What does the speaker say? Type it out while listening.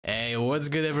Hey, what's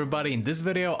good everybody? In this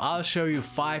video, I'll show you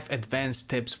 5 advanced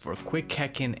tips for quick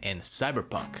hacking in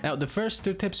Cyberpunk. Now, the first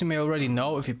 2 tips you may already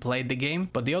know if you played the game,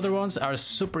 but the other ones are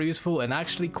super useful and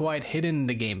actually quite hidden in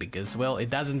the game because, well,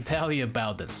 it doesn't tell you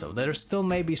about them, so there still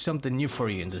may be something new for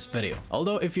you in this video.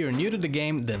 Although, if you're new to the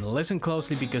game, then listen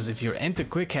closely because if you're into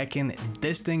quick hacking,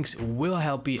 these things will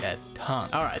help you a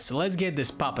ton. Alright, so let's get this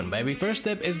poppin', baby. First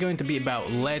tip is going to be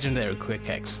about legendary quick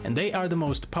hacks, and they are the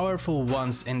most powerful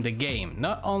ones in the game.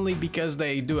 Not only because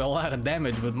they do a lot of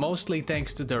damage, but mostly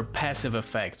thanks to their passive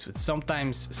effects, which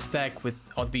sometimes stack with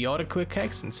the other quick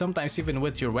hacks and sometimes even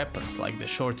with your weapons, like the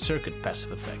short circuit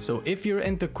passive effect. So if you're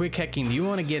into quick hacking, you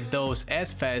want to get those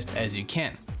as fast as you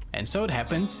can. And so it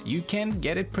happens, you can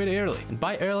get it pretty early. And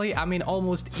by early, I mean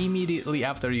almost immediately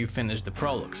after you finish the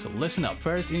prologue, so listen up.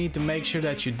 First, you need to make sure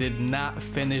that you did not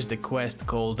finish the quest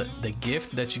called The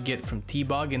Gift that you get from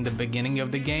T-Bug in the beginning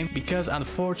of the game, because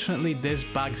unfortunately this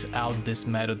bugs out this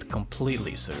method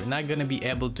completely, so you're not gonna be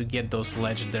able to get those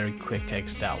legendary quick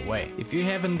hacks that way. If you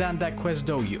haven't done that quest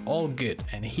though, you're all good,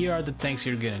 and here are the things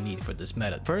you're gonna need for this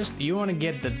method. First, you wanna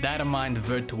get the Datamine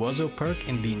Virtuoso perk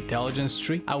in the intelligence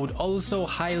tree. I would also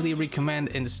highly recommend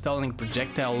installing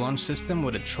projectile launch system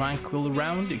with a tranquil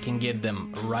round. You can get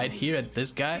them right here at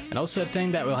this guy, and also a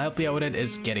thing that will help you out with it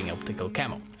is getting optical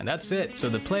camo, and that's it. So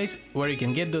the place where you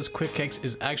can get those quick hacks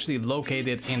is actually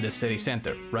located in the city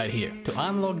center right here. To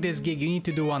unlock this gig, you need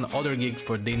to do one other gig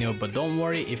for Dino, but don't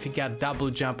worry, if you got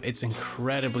double jump, it's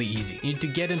incredibly easy. You need to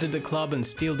get into the club and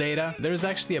steal data. There's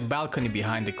actually a balcony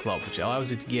behind the club which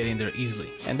allows you to get in there easily,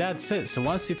 and that's it. So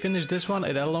once you finish this one,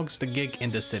 it unlocks the gig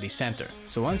in the city center.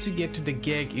 So once you get to the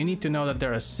gig, you need to know that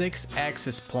there are 6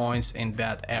 access points in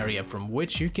that area from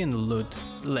which you can loot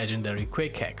legendary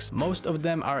quick hacks. Most of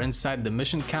them are inside the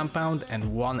mission compound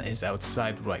and one is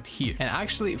outside right here. And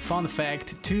actually, fun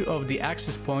fact, 2 of the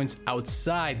access points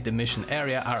outside the mission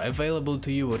area are available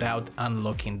to you without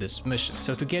unlocking this mission.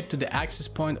 So to get to the access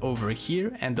point over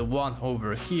here and the one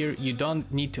over here, you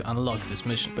don't need to unlock this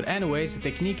mission. But anyways, the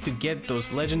technique to get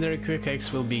those legendary quick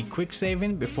hacks will be quick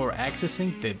saving before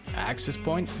accessing the access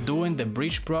point, doing the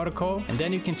breach protocol, and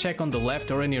then you can check on the left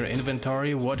or in your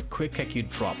inventory what quick hack you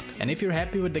dropped. And if you're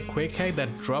happy with the quick hack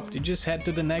that dropped, you just head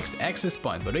to the next access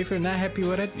point. But if you're not happy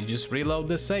with it, you just reload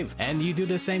the save. And you do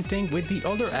the same thing with the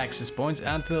other access points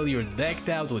until you're decked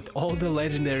out with all the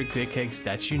legendary quick hacks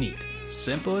that you need.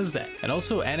 Simple as that. And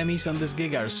also, enemies on this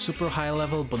gig are super high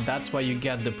level, but that's why you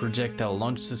get the projectile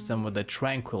launch system with the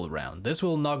tranquil round. This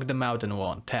will knock them out in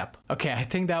one tap. Okay, I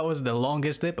think that was the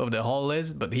longest tip of the whole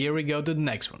list, but here we go to the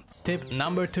next one. Tip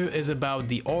number 2 is about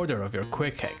the order of your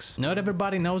quick hacks. Not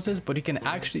everybody knows this, but you can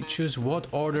actually choose what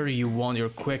order you want your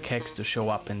quick hacks to show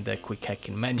up in the quick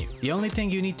hacking menu. The only thing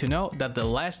you need to know that the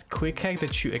last quick hack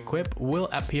that you equip will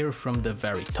appear from the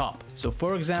very top. So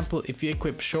for example, if you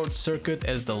equip short circuit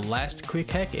as the last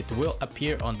quick hack, it will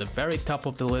appear on the very top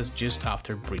of the list just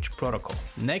after breach protocol.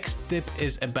 Next tip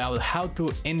is about how to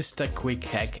insta quick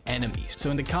hack enemies.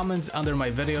 So in the comments under my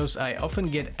videos, I often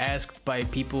get asked by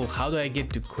people, how do I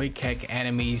get to quick hack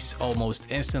enemies almost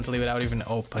instantly without even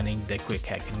opening the quick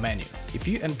hacking menu? If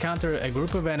you encounter a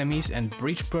group of enemies and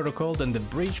breach protocol, then the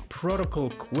breach protocol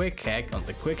quick hack on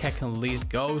the quick hacking list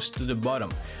goes to the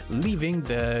bottom, leaving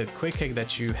the quick hack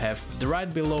that you have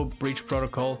right below breach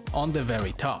protocol on the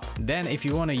very top. Then if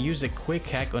you want to use a quick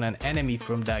hack on an enemy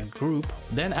from that group,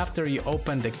 then after you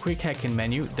open the quick hacking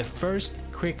menu, the first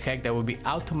quick hack that will be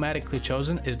automatically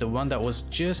chosen is the one that was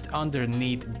just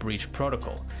underneath breach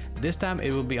protocol. This time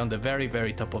it will be on the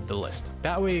very top of the list.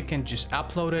 That way you can just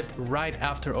upload it right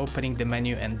after opening the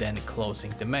menu and then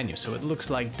closing the menu, so it looks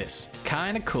like this.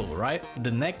 Kinda cool, right?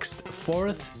 The next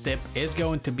 4th tip is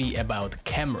going to be about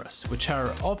cameras, which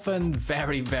are often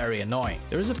very annoying.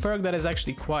 There is a perk that is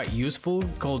actually quite useful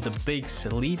called the Big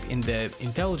Sleep in the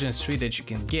intelligence tree that you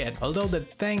can get, although the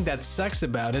thing that sucks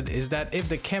about it is that if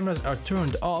the cameras are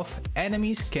turned off,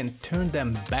 enemies can turn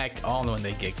them back on when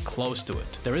they get close to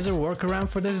it. There is a workaround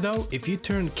for this though. If you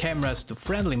turn cameras to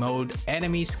friendly mode,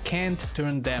 enemies can't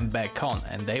turn them back on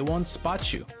and they won't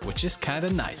spot you, which is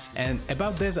kinda nice. And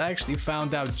about this, I actually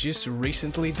found out just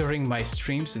recently during my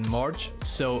streams in March,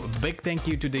 so big thank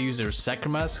you to the user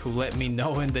Sakramas who let me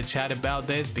know in the chat about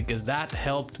this, because that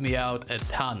helped me out a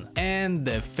ton. And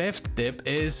the 5th tip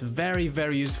is very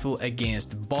useful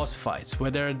against boss fights,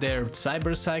 whether they're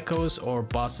cyber psychos or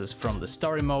bosses from the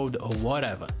story mode or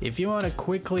whatever. If you want to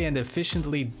quickly and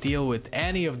efficiently deal with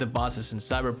any of the bosses in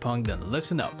Cyberpunk, then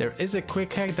listen up. There is a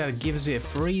quick hack that gives you a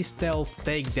free stealth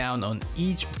takedown on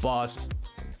each boss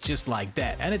just like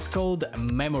that, and it's called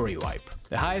memory wipe.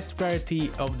 The highest priority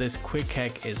of this quick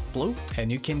hack is blue,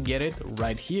 and you can get it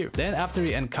right here. Then after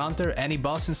you encounter any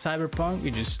boss in Cyberpunk,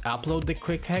 you just upload the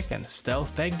quick hack and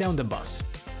stealth take down the boss.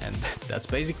 And that's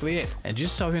basically it. And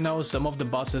just so you know, some of the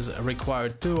bosses require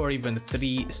 2 or even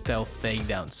 3 stealth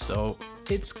takedowns, so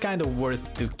it's kind of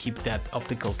worth to keep that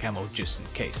optical camo just in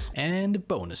case. And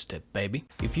bonus tip, baby.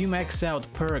 If you max out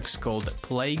perks called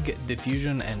Plague,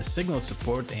 Diffusion and Signal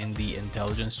Support in the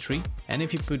intelligence tree, and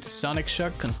if you put Sonic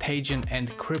Shock, Contagion and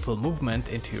Cripple Movement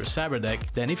into your cyber deck,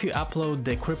 then if you upload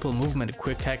the Cripple Movement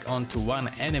quick hack onto one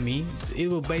enemy, it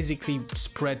will basically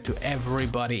spread to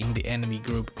everybody in the enemy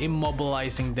group,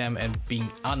 immobilizing them and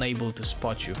being unable to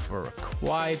spot you for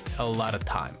quite a lot of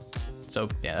time. So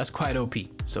yeah, that's quite OP.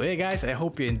 So yeah guys, I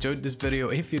hope you enjoyed this video.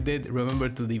 If you did, remember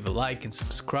to leave a like and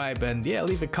subscribe, and yeah,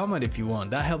 leave a comment if you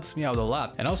want. That helps me out a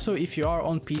lot. And also, if you are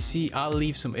on PC, I'll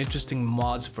leave some interesting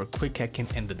mods for quick hacking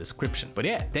in the description. But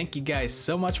yeah, thank you guys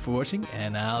so much for watching,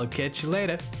 and I'll catch you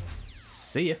later.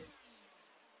 See ya.